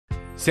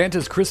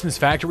Santa's Christmas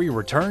Factory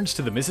returns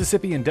to the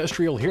Mississippi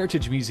Industrial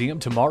Heritage Museum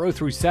tomorrow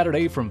through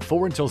Saturday from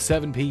 4 until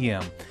 7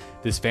 p.m.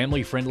 This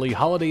family-friendly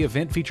holiday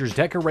event features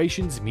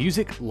decorations,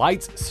 music,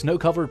 lights,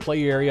 snow-covered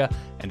play area,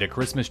 and a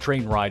Christmas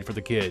train ride for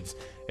the kids.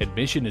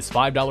 Admission is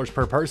 $5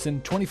 per person,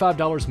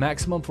 $25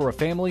 maximum for a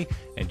family,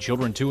 and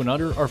children 2 and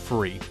under are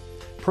free.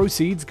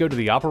 Proceeds go to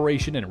the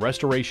operation and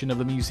restoration of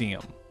the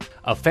museum.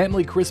 A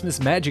family Christmas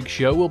magic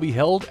show will be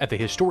held at the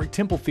Historic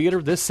Temple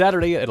Theater this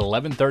Saturday at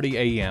 11:30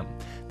 a.m.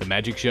 The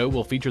magic show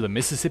will feature the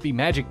Mississippi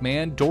Magic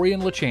Man,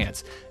 Dorian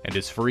LaChance, and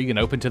is free and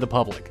open to the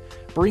public.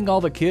 Bring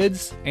all the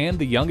kids and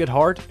the young at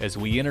heart as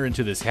we enter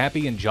into this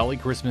happy and jolly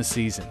Christmas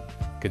season.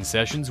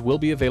 Concessions will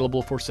be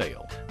available for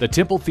sale. The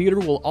Temple Theater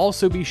will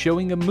also be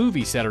showing a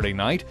movie Saturday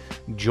night.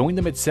 Join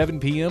them at 7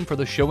 p.m. for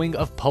the showing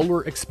of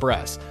Polar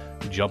Express.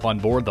 Jump on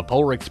board the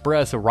Polar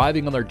Express,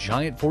 arriving on their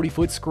giant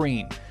 40-foot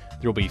screen.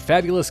 There will be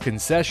fabulous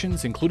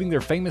concessions, including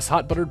their famous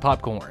hot buttered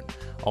popcorn.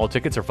 All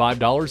tickets are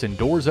 $5 and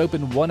doors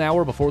open 1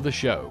 hour before the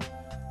show.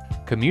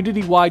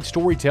 Community-wide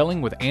storytelling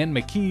with Ann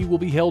McKee will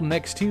be held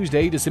next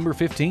Tuesday, December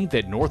 15th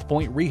at North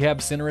Point Rehab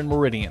Center in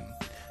Meridian.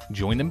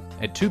 Join them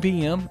at 2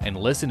 p.m. and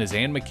listen as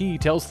Ann McKee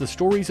tells the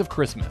stories of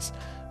Christmas.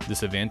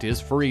 This event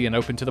is free and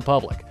open to the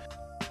public.